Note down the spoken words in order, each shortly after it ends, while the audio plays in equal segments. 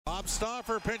Bob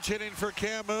Stauffer pinch hitting for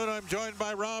Cam Moon. I'm joined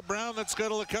by Rob Brown. Let's go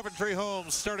to the Coventry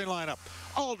Homes starting lineup.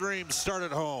 All dreams start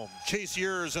at home. Chase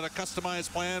yours in a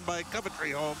customized plan by Coventry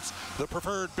Homes, the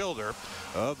preferred builder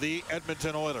of the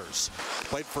Edmonton Oilers.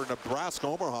 Played for Nebraska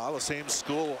Omaha, the same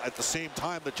school at the same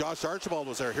time that Josh Archibald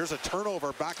was there. Here's a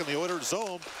turnover back in the Oilers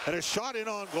zone and a shot in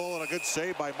on goal and a good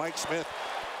save by Mike Smith.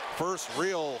 First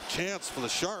real chance for the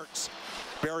Sharks.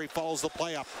 Barry follows the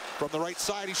play up from the right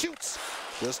side. He shoots.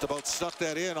 Just about stuck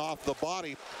that in off the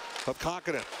body of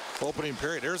Kokkonen. Opening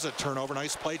period. There's a turnover.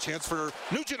 Nice play chance for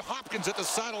Nugent Hopkins at the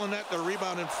side of the net. The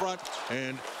rebound in front.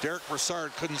 And Derek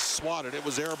Brassard couldn't swat it. It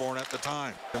was airborne at the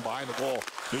time. And behind the goal.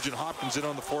 Nugent Hopkins in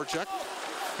on the forecheck.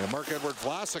 And Mark-Edward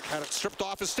Vlasic had it stripped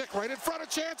off his stick right in front of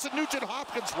chance. And Nugent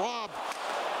Hopkins robbed.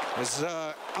 As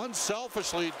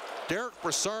unselfishly, Derek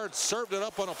Brassard served it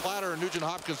up on a platter. And Nugent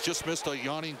Hopkins just missed a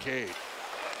yawning Cade.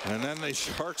 And then the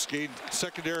Sharks gained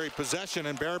secondary possession,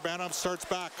 and Bear Banham starts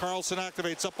back. Carlson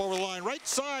activates up over the line. Right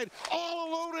side,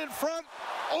 all alone in front.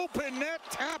 Open net,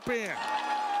 tap in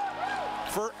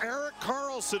for Erik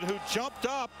Karlsson, who jumped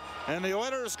up, and the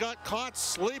Oilers got caught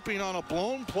sleeping on a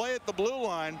blown play at the blue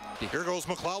line. Here goes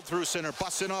McLeod through center,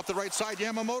 busts in off the right side.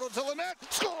 Yamamoto to the net,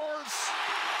 scores!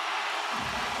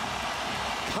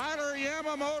 Tyler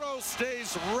Yamamoto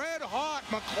stays red hot.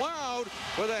 McLeod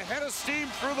with a head of steam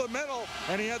through the middle,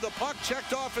 and he had the puck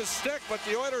checked off his stick, but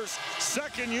the Oilers'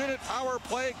 second unit power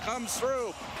play comes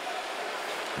through.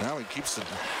 Now he keeps the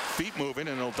feet moving,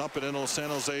 and he'll dump it into the San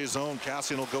Jose zone.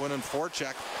 Cassian will go in and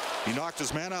forecheck. He knocked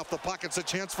his man off the puck. It's a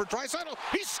chance for Draisaitl.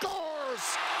 He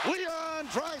scores! Leon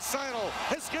Draisaitl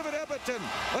has given Edmonton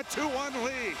a 2-1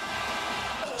 lead.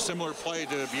 Similar play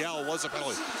to Biel was a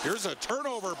penalty. Here's a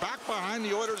turnover back behind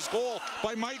the Oilers' goal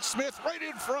by Mike Smith right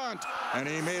in front. And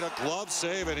he made a glove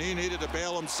save, and he needed to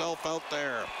bail himself out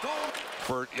there.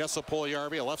 For Jesse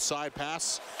Puljujärvi, a left side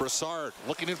pass. Brassard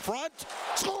looking in front.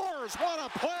 Scores! What a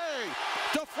play!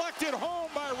 Deflected home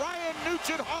by Ryan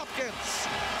Nugent Hopkins.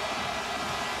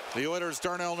 The Oilers'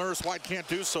 Darnell Nurse wide can't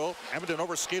do so. Edmonton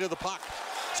overskated the puck.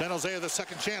 San Jose the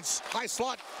second chance. High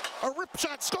slot. A rip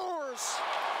shot, scores!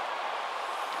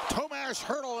 Tomas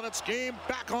Hertl, and it's game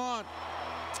back on.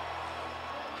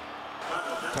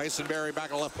 Tyson Barrie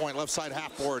back at left point, left side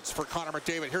half boards for Connor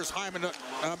McDavid. Here's Hyman.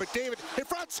 McDavid in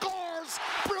front, scores!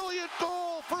 Brilliant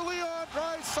goal for Leon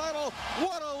Draisaitl.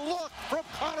 What a look from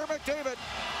Connor McDavid.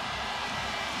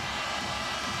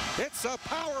 It's a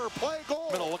power play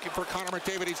goal. Middle looking for Connor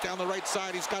McDavid. He's down the right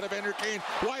side. He's got Evander Kane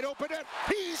wide open net.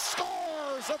 He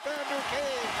scores! Evander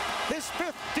Kane, his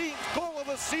 15th goal of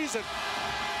the season.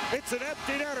 It's an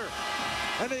empty netter,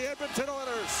 and the Edmonton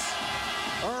Oilers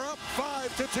are up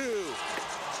 5-2.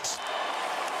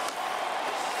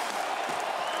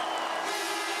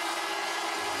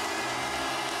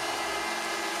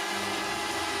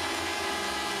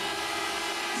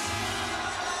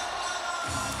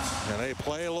 And they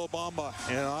play La Bamba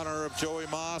in honor of Joey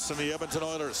Moss, and the Edmonton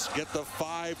Oilers get the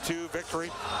 5-2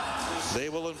 victory. They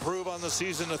will improve on the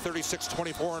season to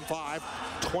 36-24-5,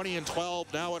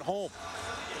 20-12 now at home.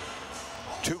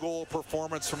 2-goal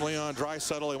performance from Leon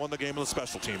Draisaitl. They won the game of the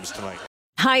special teams tonight.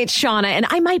 Hi, it's Shauna, and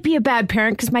I might be a bad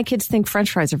parent because my kids think French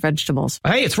fries are vegetables.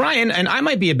 Hey, it's Ryan, and I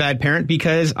might be a bad parent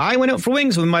because I went out for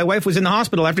wings when my wife was in the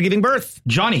hospital after giving birth.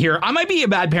 Johnny here. I might be a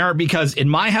bad parent because in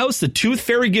my house, the tooth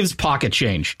fairy gives pocket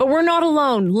change. But we're not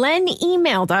alone. Len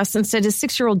emailed us and said his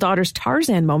 6-year-old daughter's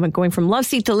Tarzan moment going from love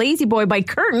seat to lazy boy by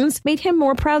curtains made him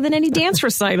more proud than any dance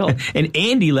recital. And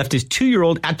Andy left his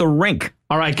 2-year-old at the rink.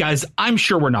 All right, guys, I'm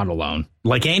sure we're not alone.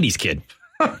 Like Andy's kid.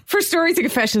 For stories and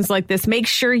confessions like this, make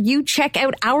sure you check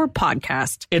out our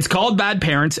podcast. It's called Bad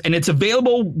Parents, and it's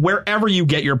available wherever you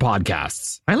get your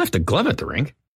podcasts. I left a glove at the rink.